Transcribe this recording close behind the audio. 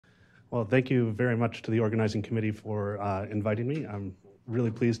Well, thank you very much to the organizing committee for inviting me. I'm really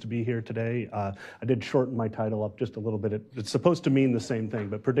pleased to be here today. I did shorten my title up just a little bit. It's supposed to mean the same thing,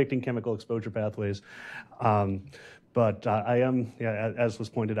 but predicting chemical exposure pathways. But I am, as was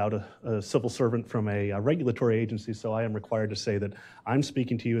pointed out, a civil servant from a regulatory agency, so I am required to say that I'm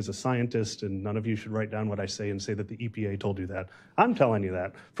speaking to you as a scientist, and none of you should write down what I say and say that the EPA told you that. I'm telling you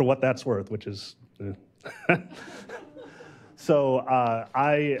that, for what that's worth, which is... So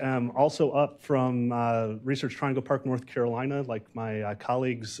I am also up from Research Triangle Park, North Carolina, like my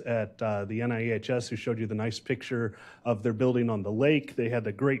colleagues at the NIEHS who showed you the nice picture of their building on the lake. They had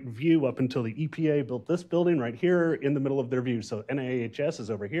a great view up until the EPA built this building right here in the middle of their view. So NIEHS is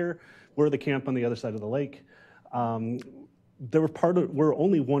over here. We're the camp on the other side of the lake. We're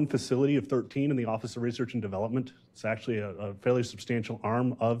only one facility of 13 in the Office of Research and Development. It's actually a fairly substantial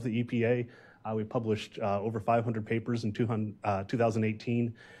arm of the EPA. We published over 500 papers in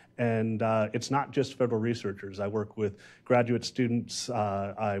 2018, and it's not just federal researchers. I work with graduate students,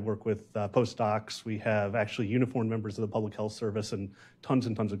 I work with postdocs. We have actually uniformed members of the Public Health Service and tons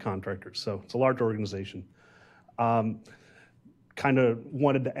of contractors, so it's a large organization. Kind of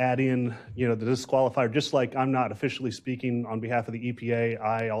wanted to add in, the disqualifier, just like I'm not officially speaking on behalf of the EPA,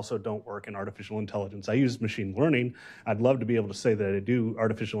 I also don't work in artificial intelligence. I use machine learning. I'd love to be able to say that I do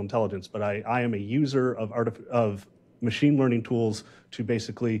artificial intelligence, but I am a user of machine learning tools to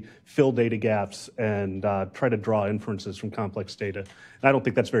basically fill data gaps and try to draw inferences from complex data. And I don't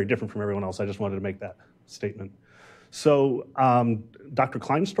think that's very different from everyone else. I just wanted to make that statement. So Dr.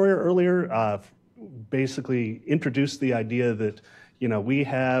 Kleinsteuer earlier, basically introduced the idea that, we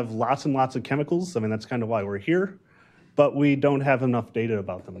have lots and lots of chemicals. I mean, that's kind of why we're here, but we don't have enough data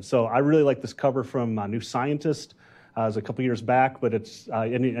about them. And so I really like this cover from New Scientist. It was a couple years back, but it's,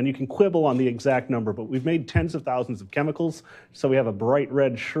 and you can quibble on the exact number, but we've made tens of thousands of chemicals. So we have a bright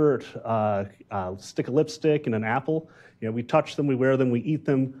red shirt, stick of lipstick, and an apple. We touch them, we wear them, we eat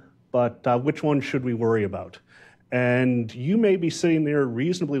them, but which one should we worry about? And you may be sitting there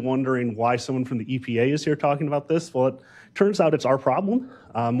reasonably wondering why someone from the EPA is here talking about this. Well, it turns out it's our problem,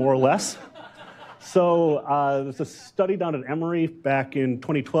 more or less. So there's a study done at Emory back in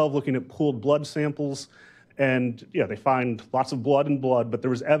 2012 looking at pooled blood samples. And they find lots of blood in blood, but there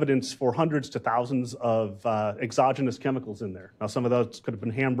was evidence for hundreds to thousands of exogenous chemicals in there. Now, some of those could have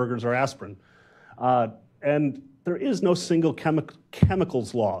been hamburgers or aspirin. And there is no single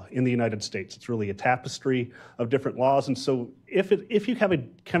chemicals law in the United States. It's really a tapestry of different laws. And so if you have a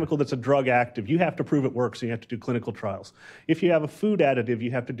chemical that's a drug active, you have to prove it works and you have to do clinical trials. If you have a food additive, you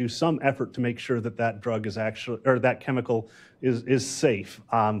have to do some effort to make sure that that drug is actually, or that chemical is safe,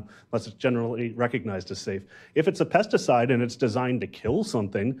 unless it's generally recognized as safe. If it's a pesticide and it's designed to kill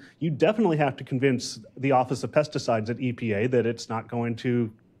something, you definitely have to convince the Office of Pesticides at EPA that it's not going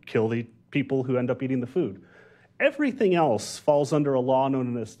to kill the people who end up eating the food. Everything else falls under a law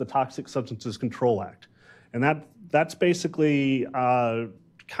known as the Toxic Substances Control Act. And that's basically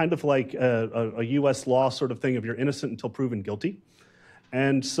kind of like a US law sort of thing of you're innocent until proven guilty.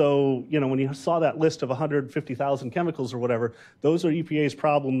 And so, when you saw that list of 150,000 chemicals or whatever, those are EPA's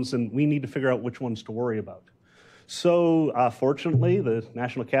problems and we need to figure out which ones to worry about. So fortunately, the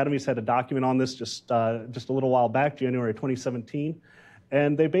National Academies had a document on this just a little while back, January 2017.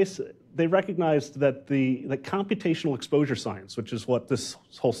 And they recognized that the computational exposure science, which is what this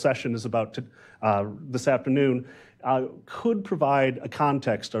whole session is about this afternoon, could provide a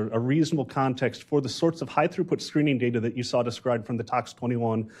context, a reasonable context for the sorts of high-throughput screening data that you saw described from the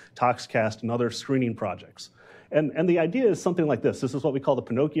Tox21, ToxCast, and other screening projects. And the idea is something like this. This is what we call the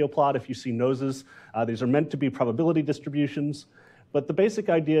Pinocchio plot. If you see noses, these are meant to be probability distributions. But the basic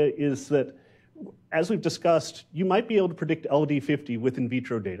idea is that, as we've discussed, you might be able to predict LD50 with in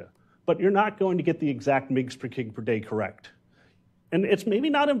vitro data, but you're not going to get the exact mgs per kg per day correct. And it's maybe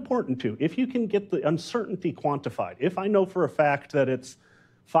not important to, if you can get the uncertainty quantified. If I know for a fact that it's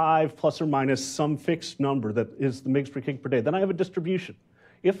 5 plus or minus some fixed number that is the mgs per kg per day, then I have a distribution.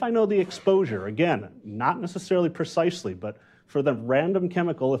 If I know the exposure, again, not necessarily precisely, but for the random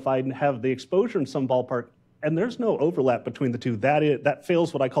chemical, if I have the exposure in some ballpark, and there's no overlap between the two, that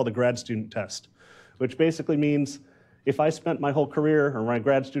fails what I call the grad student test, which basically means if I spent my whole career or my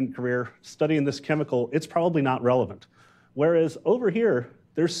grad student career studying this chemical, it's probably not relevant. Whereas over here,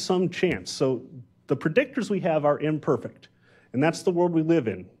 there's some chance. So the predictors we have are imperfect, and that's the world we live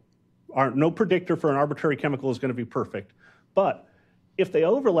in. No predictor for an arbitrary chemical is going to be perfect. But if they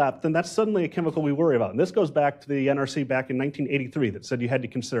overlap, then that's suddenly a chemical we worry about. And this goes back to the NRC back in 1983 that said you had to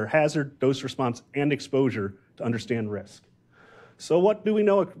consider hazard, dose response, and exposure to understand risk. So what do we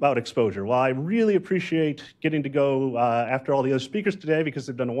know about exposure? Well, I really appreciate getting to go after all the other speakers today because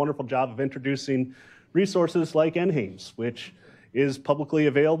they've done a wonderful job of introducing resources like NHANES, which is publicly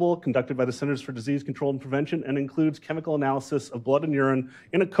available, conducted by the Centers for Disease Control and Prevention, and includes chemical analysis of blood and urine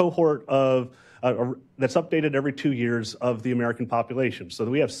in a cohort of that's updated every 2 years of the American population, so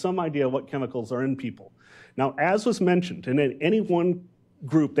that we have some idea what chemicals are in people. Now, as was mentioned, in any one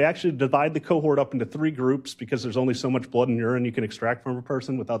group, they actually divide the cohort up into 3 groups because there's only so much blood and urine you can extract from a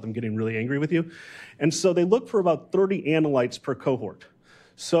person without them getting really angry with you. And so they look for about 30 analytes per cohort.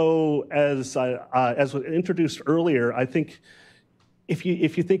 So as was introduced earlier, I think if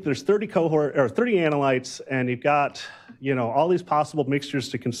you think there's 30 analytes and you've got all these possible mixtures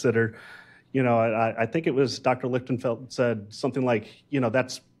to consider, I think it was Dr. Lichtenfeld said something like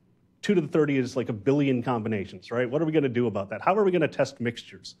that's 2 to the 30 is like 1 billion combinations, right? What are we going to do about that? How are we going to test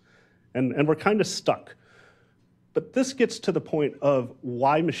mixtures? And we're kind of stuck. But this gets to the point of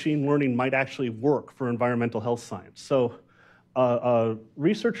why machine learning might actually work for environmental health science. So a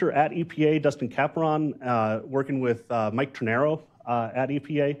researcher at EPA, Dustin Capron, working with Mike Ternero at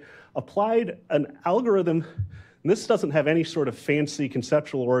EPA, applied an algorithm. And this doesn't have any sort of fancy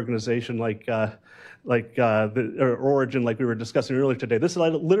conceptual organization like the origin like we were discussing earlier today. This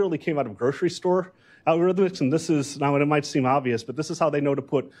literally came out of grocery store algorithmics, and this is, now it might seem obvious, but this is how they know to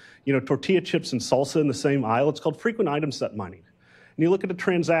put tortilla chips and salsa in the same aisle. It's called frequent item set mining. And you look at a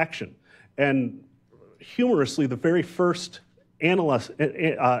transaction, and humorously, the very first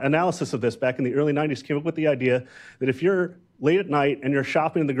analysis of this back in the early 90s came up with the idea that if you're late at night and you're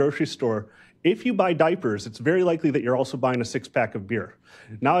shopping in the grocery store, if you buy diapers, it's very likely that you're also buying a 6-pack of beer.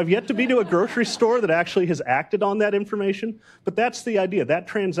 Now, I've yet to be to a grocery store that actually has acted on that information, but that's the idea. That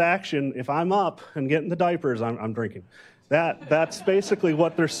transaction, if I'm up and getting the diapers, I'm drinking. That's basically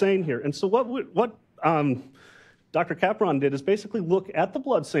what they're saying here. And so what Dr. Capron did is basically look at the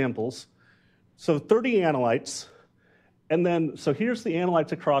blood samples, so 30 analytes, and then, so here's the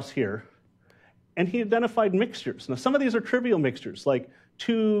analytes across here, and he identified mixtures. Now, some of these are trivial mixtures, like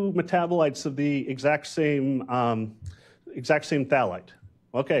 2 metabolites of the exact same phthalate.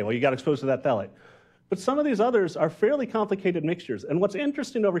 Okay, well, you got exposed to that phthalate. But some of these others are fairly complicated mixtures. And what's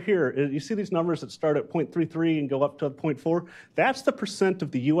interesting over here is you see these numbers that start at 0.33 and go up to 0.4. That's the percent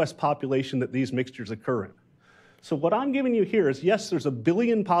of the US population that these mixtures occur in. So what I'm giving you here is, yes, there's 1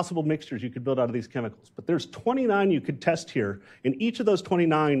 billion possible mixtures you could build out of these chemicals, but there's 29 you could test here, and each of those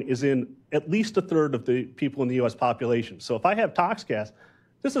 29 is in at least 1/3 of the people in the US population. So if I have tox gas,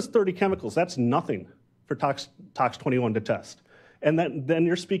 this is 30 chemicals. That's nothing for tox 21 to test. And then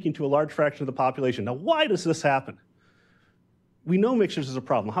you're speaking to a large fraction of the population. Now, why does this happen? We know mixtures is a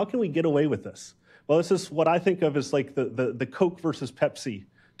problem. How can we get away with this? Well, this is what I think of as like the Coke versus Pepsi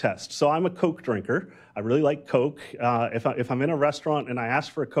test. So I'm a Coke drinker. I really like Coke. If I'm in a restaurant and I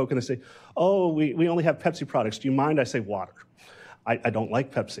ask for a Coke and they say, oh, we only have Pepsi products, do you mind? I say water. I don't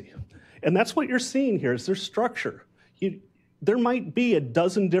like Pepsi. And that's what you're seeing here is there's structure. There might be a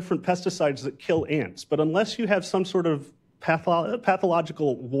dozen different pesticides that kill ants, but unless you have some sort of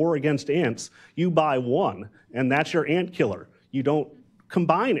pathological war against ants, you buy one, and that's your ant killer. You don't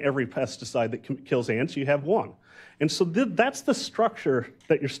combine every pesticide that kills ants, you have one. And so that's the structure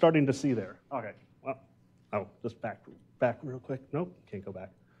that you're starting to see there. Okay, well, just back real quick. Nope, can't go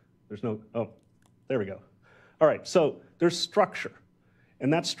back. There's no, oh, there we go. All right, so there's structure.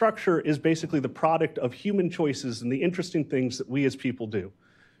 And that structure is basically the product of human choices and the interesting things that we as people do.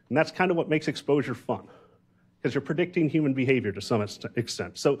 And that's kind of what makes exposure fun, because you're predicting human behavior to some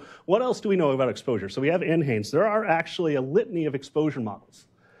extent. So what else do we know about exposure? So we have NHANES. There are actually a litany of exposure models.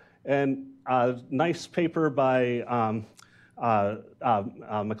 And a nice paper by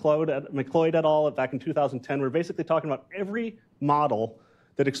McLeod et al. Back in 2010, we're basically talking about every model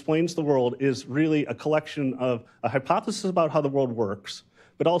that explains the world is really a collection of a hypothesis about how the world works,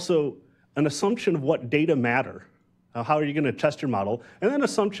 but also an assumption of what data matter. How are you going to test your model? And then an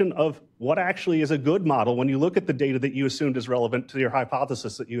assumption of what actually is a good model when you look at the data that you assumed is relevant to your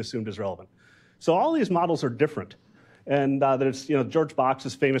hypothesis that you assumed is relevant. So all these models are different. And there's, George Box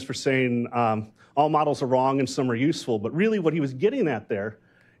is famous for saying all models are wrong and some are useful. But really what he was getting at there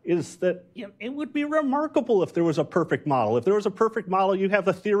is that it would be remarkable if there was a perfect model. If there was a perfect model, you have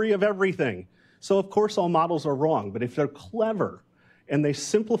the theory of everything. So of course all models are wrong. But if they're clever and they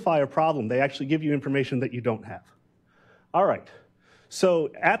simplify a problem, they actually give you information that you don't have. All right, so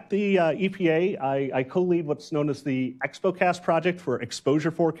at the EPA, I co-lead what's known as the ExpoCast project for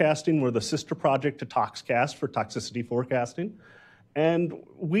exposure forecasting. We're the sister project to ToxCast for toxicity forecasting. And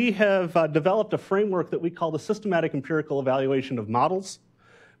we have developed a framework that we call the systematic empirical evaluation of models,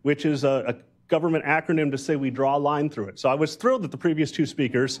 which is a government acronym to say we draw a line through it. So I was thrilled that the previous two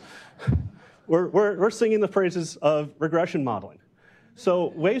speakers were singing the praises of regression modeling. So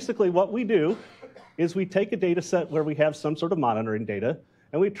basically what we do is we take a data set where we have some sort of monitoring data,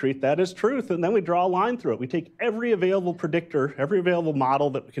 and we treat that as truth, and then we draw a line through it. We take every available predictor, every available model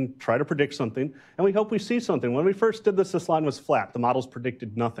that can try to predict something, and we hope we see something. When we first did this line was flat. The models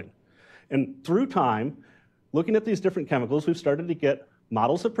predicted nothing. And through time, looking at these different chemicals, we've started to get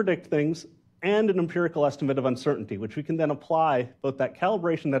models that predict things and an empirical estimate of uncertainty, which we can then apply both that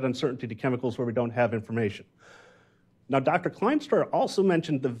calibration, that uncertainty to chemicals where we don't have information. Now, Dr. Kleinstar also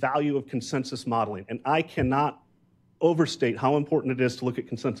mentioned the value of consensus modeling, and I cannot overstate how important it is to look at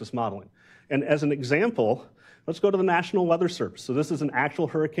consensus modeling. And as an example, let's go to the National Weather Service. So this is an actual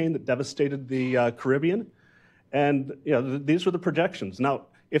hurricane that devastated the Caribbean, and these were the projections. Now,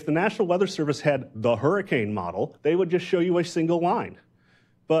 if the National Weather Service had the hurricane model, they would just show you a single line.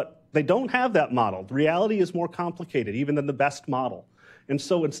 But they don't have that model. The reality is more complicated, even than the best model. And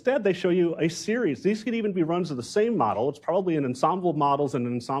so instead, they show you a series. These could even be runs of the same model. It's probably an ensemble of models and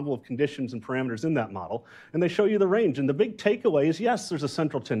an ensemble of conditions and parameters in that model. And they show you the range. And the big takeaway is, yes, there's a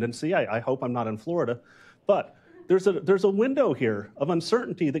central tendency. I hope I'm not in Florida. But there's a window here of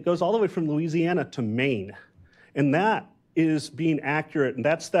uncertainty that goes all the way from Louisiana to Maine. And that is being accurate. And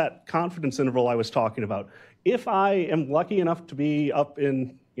that's that confidence interval I was talking about. If I am lucky enough to be up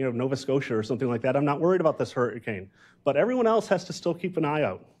in Nova Scotia or something like that, I'm not worried about this hurricane. But everyone else has to still keep an eye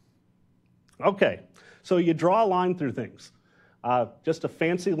out. Okay, so you draw a line through things. Just a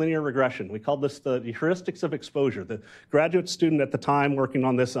fancy linear regression. We called this the heuristics of exposure. The graduate student at the time working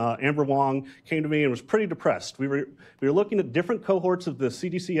on this, Wambaugh, came to me and was pretty depressed. We were looking at different cohorts of the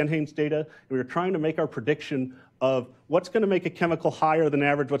CDC NHANES data, and we were trying to make our prediction of what's going to make a chemical higher than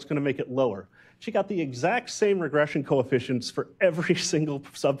average, what's going to make it lower. She got the exact same regression coefficients for every single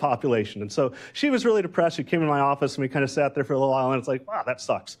subpopulation. And so she was really depressed. She came in my office, and we kind of sat there for a little while, and it's like, wow, that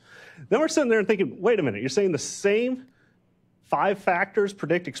sucks. Then we're sitting there and thinking, wait a minute, you're saying the same 5 factors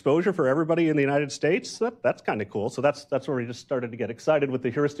predict exposure for everybody in the United States? That's kind of cool. So that's where we just started to get excited with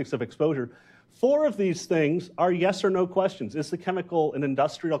the heuristics of exposure. 4 of these things are yes or no questions. Is the chemical an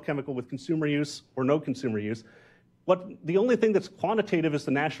industrial chemical with consumer use or no consumer use? The only thing that's quantitative is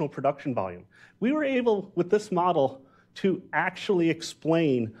the national production volume. We were able, with this model, to actually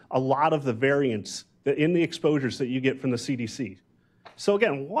explain a lot of the variance in the exposures that you get from the CDC. So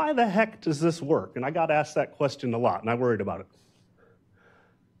again, why the heck does this work? And I got asked that question a lot, and I worried about it.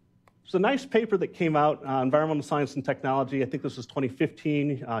 There's a nice paper that came out on environmental science and technology. I think this was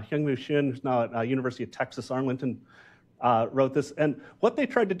 2015. Hyungwoo Shin, who's now at University of Texas, Arlington, wrote this. And what they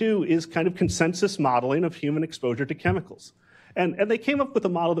tried to do is kind of consensus modeling of human exposure to chemicals. And they came up with a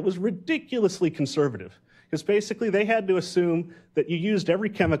model that was ridiculously conservative, because basically they had to assume that you used every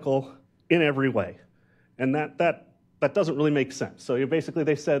chemical in every way. And that doesn't really make sense. So basically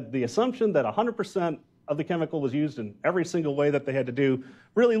they said the assumption that 100% of the chemical was used in every single way that they had to do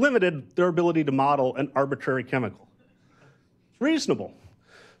really limited their ability to model an arbitrary chemical. It's reasonable.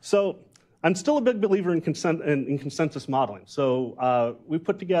 So I'm still a big believer in consensus modeling. So we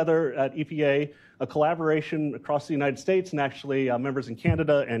put together at EPA a collaboration across the United States and actually members in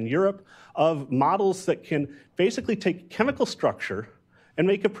Canada and Europe of models that can basically take chemical structure and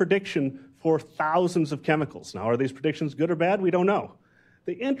make a prediction for thousands of chemicals. Now, are these predictions good or bad? We don't know.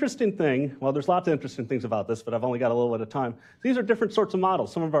 The interesting thing, well, there's lots of interesting things about this, but I've only got a little at a time. These are different sorts of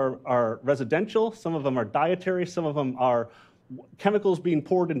models. Some of them are residential, some of them are dietary, some of them are chemicals being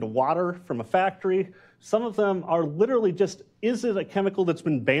poured into water from a factory. Some of them are literally just, is it a chemical that's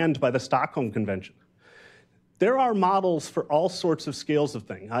been banned by the Stockholm Convention? There are models for all sorts of scales of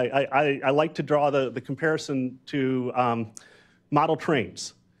things. I like to draw the comparison to model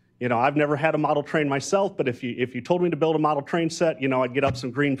trains. I've never had a model train myself, but if you told me to build a model train set, I'd get up some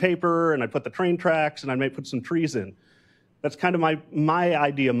green paper and I'd put the train tracks and I might put some trees in. That's kind of my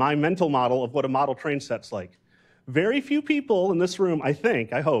idea, my mental model of what a model train set's like. Very few people in this room, I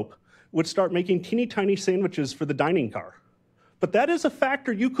hope, would start making teeny tiny sandwiches for the dining car. But that is a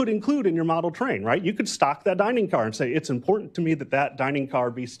factor you could include in your model train, right? You could stock that dining car and say, it's important to me that that dining car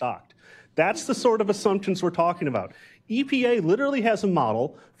be stocked. That's the sort of assumptions we're talking about. EPA literally has a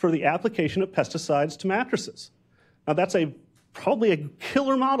model for the application of pesticides to mattresses. Now, that's probably a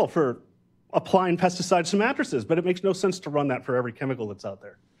killer model for applying pesticides to mattresses, but it makes no sense to run that for every chemical that's out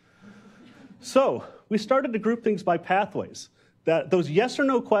there. So we started to group things by pathways. Those yes or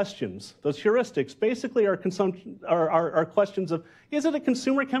no questions, those heuristics, basically are questions of, is it a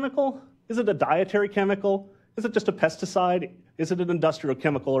consumer chemical? Is it a dietary chemical? Is it just a pesticide? Is it an industrial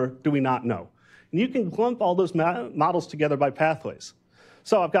chemical, or do we not know? And you can lump all those models together by pathways.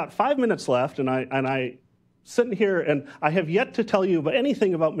 So I've got 5 minutes left, and I sitting here, and I have yet to tell you about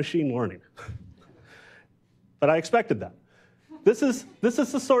anything about machine learning. But I expected that. This is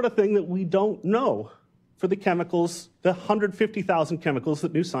the sort of thing that we don't know for the chemicals, the 150,000 chemicals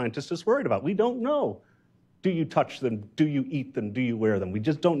that New Scientist is worried about. We don't know. Do you touch them? Do you eat them? Do you wear them? We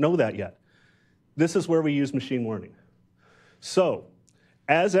just don't know that yet. This is where we use machine learning. So,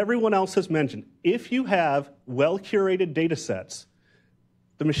 as everyone else has mentioned, if you have well-curated data sets,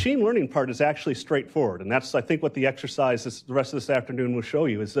 the machine learning part is actually straightforward. And that's, I think, what the exercise the rest of this afternoon will show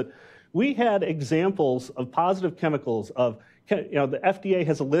you, is that we had examples of positive chemicals of, the FDA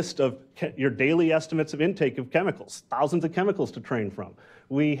has a list of your daily estimates of intake of chemicals, thousands of chemicals to train from.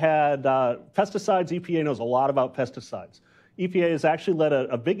 We had pesticides. EPA knows a lot about pesticides. EPA has actually led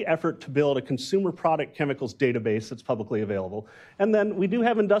a big effort to build a consumer product chemicals database that's publicly available. And then we do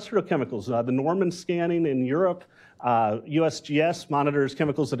have industrial chemicals. The Norman scanning in Europe, USGS monitors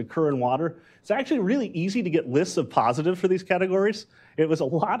chemicals that occur in water. It's actually really easy to get lists of positive for these categories. It was a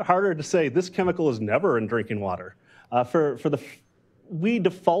lot harder to say this chemical is never in drinking water. We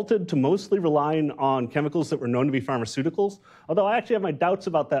defaulted to mostly relying on chemicals that were known to be pharmaceuticals, although I actually have my doubts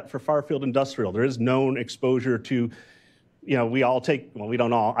about that for far-field industrial. There is known exposure to, we all take, well, we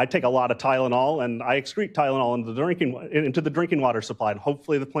don't all, I take a lot of Tylenol, and I excrete Tylenol into the drinking water supply, and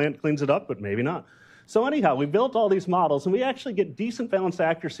hopefully the plant cleans it up, but maybe not. So anyhow, we built all these models, and we actually get decent balanced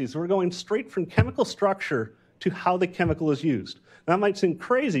accuracies. We're going straight from chemical structure to how the chemical is used. That might seem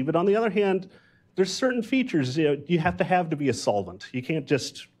crazy, but on the other hand, there's certain features you have to be a solvent. You can't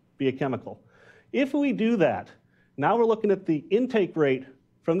just be a chemical. If we do that, now we're looking at the intake rate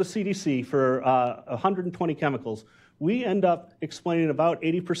from the CDC for 120 chemicals. We end up explaining about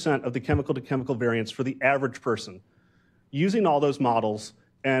 80% of the chemical-to-chemical variance for the average person, using all those models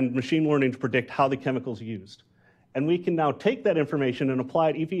and machine learning to predict how the chemical's used. And we can now take that information and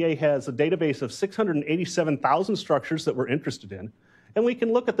apply it. EPA has a database of 687,000 structures that we're interested in, and we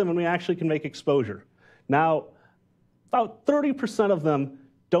can look at them and we actually can make exposure. Now, about 30% of them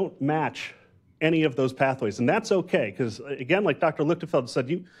don't match any of those pathways, and that's okay, because again, like Dr. Lichtenfeld said,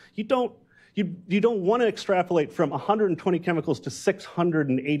 you don't want to extrapolate from 120 chemicals to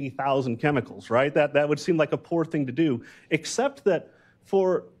 680,000 chemicals, right? That would seem like a poor thing to do, except that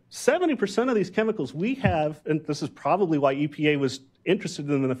for 70% of these chemicals, we have, and this is probably why EPA was interested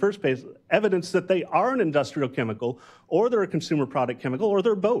in them in the first place, evidence that they are an industrial chemical, or they're a consumer product chemical, or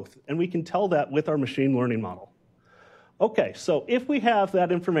they're both. And we can tell that with our machine learning model. Okay, so if we have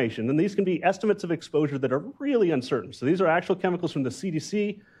that information, then these can be estimates of exposure that are really uncertain. So these are actual chemicals from the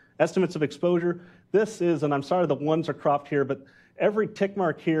CDC, estimates of exposure. This is, and I'm sorry the ones are cropped here, but every tick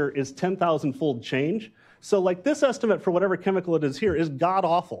mark here is 10,000-fold change. So like this estimate for whatever chemical it is here is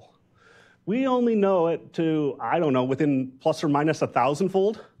god-awful. We only know it to, I don't know, within plus or minus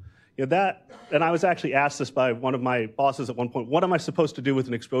 1,000-fold. And I was actually asked this by one of my bosses at one point, what am I supposed to do with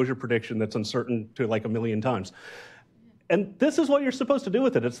an exposure prediction that's uncertain to like 1,000,000 times? And this is what you're supposed to do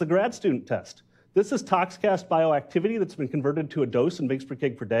with it. It's the grad student test. This is ToxCast bioactivity that's been converted to a dose in mg per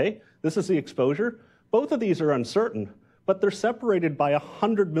kg per day. This is the exposure. Both of these are uncertain, but they're separated by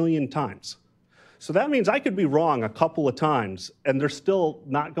 100 million times. So that means I could be wrong a couple of times, and there's still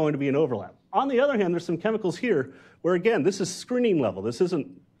not going to be an overlap. On the other hand, there's some chemicals here where, again, this is screening level. This isn't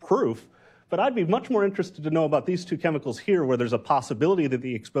proof, but I'd be much more interested to know about these two chemicals here where there's a possibility that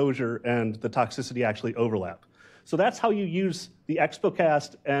the exposure and the toxicity actually overlap. So that's how you use the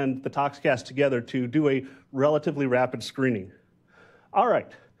ExpoCast and the ToxCast together to do a relatively rapid screening. All right,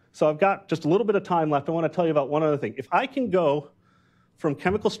 so I've got just a little bit of time left. I want to tell you about one other thing. If I can go from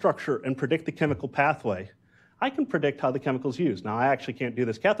chemical structure and predict the chemical pathway, I can predict how the chemical's used. Now, I actually can't do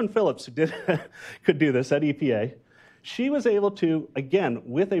this. Catherine Phillips, who could do this at EPA, she was able to, again,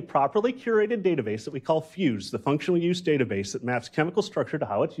 with a properly curated database that we call FUSE, the functional use database that maps chemical structure to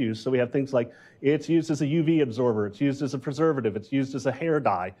how it's used. So we have things like it's used as a UV absorber, it's used as a preservative, it's used as a hair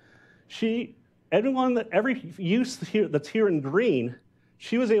dye. Every use that's here in green,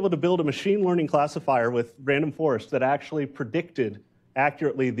 she was able to build a machine learning classifier with random forest that actually predicted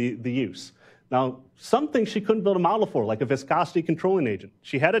accurately the use. Now, some things she couldn't build a model for, like a viscosity controlling agent.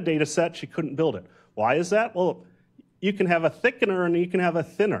 She had a data set, she couldn't build it. Why is that? Well, you can have a thickener and you can have a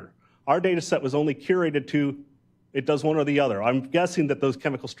thinner. Our data set was only curated to, it does one or the other. I'm guessing that those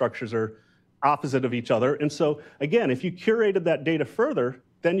chemical structures are opposite of each other. And so, again, if you curated that data further,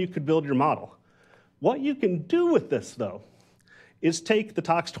 then you could build your model. What you can do with this, though, is take the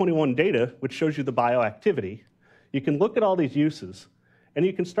TOX21 data, which shows you the bioactivity. You can look at all these uses, and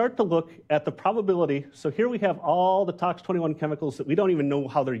you can start to look at the probability. So here we have all the TOX21 chemicals that we don't even know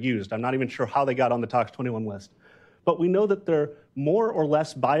how they're used. I'm not even sure how they got on the TOX21 list. but we know that they're more or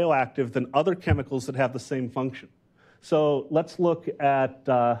less bioactive than other chemicals that have the same function. So let's look at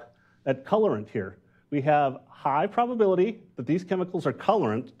colorant here. We have high probability that these chemicals are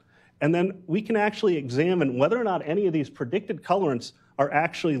colorant, and then we can actually examine whether or not any of these predicted colorants are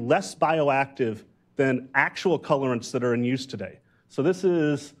actually less bioactive than actual colorants that are in use today. So this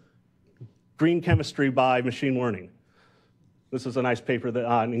is green chemistry by machine learning. This is a nice paper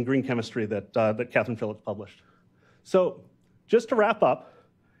that, in green chemistry that Catherine Phillips published. So just to wrap up,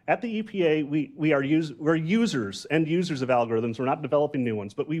 at the EPA, we're users, end users of algorithms. We're not developing new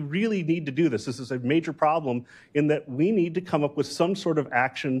ones, but we really need to do this. This is a major problem in that we need to come up with some sort of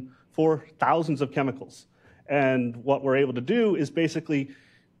action for thousands of chemicals. And what we're able to do is basically,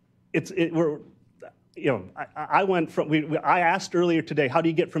 I asked earlier today, how do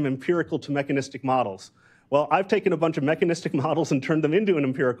you get from empirical to mechanistic models? Well, I've taken a bunch of mechanistic models and turned them into an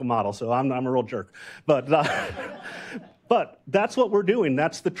empirical model, so I'm a real jerk. But that's what we're doing.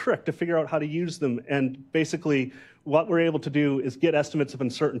 That's the trick, to figure out how to use them. And basically, what we're able to do is get estimates of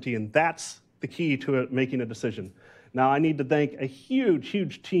uncertainty, and that's the key to making a decision. Now, I need to thank a huge,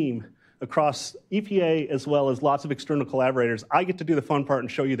 huge team across EPA as well as lots of external collaborators. I get to do the fun part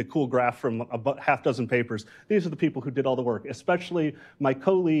and show you the cool graph from about half dozen papers. These are the people who did all the work, especially my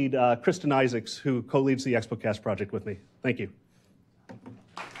co-lead, Kristen Isaacs, who co-leads the ExpoCast project with me. Thank you.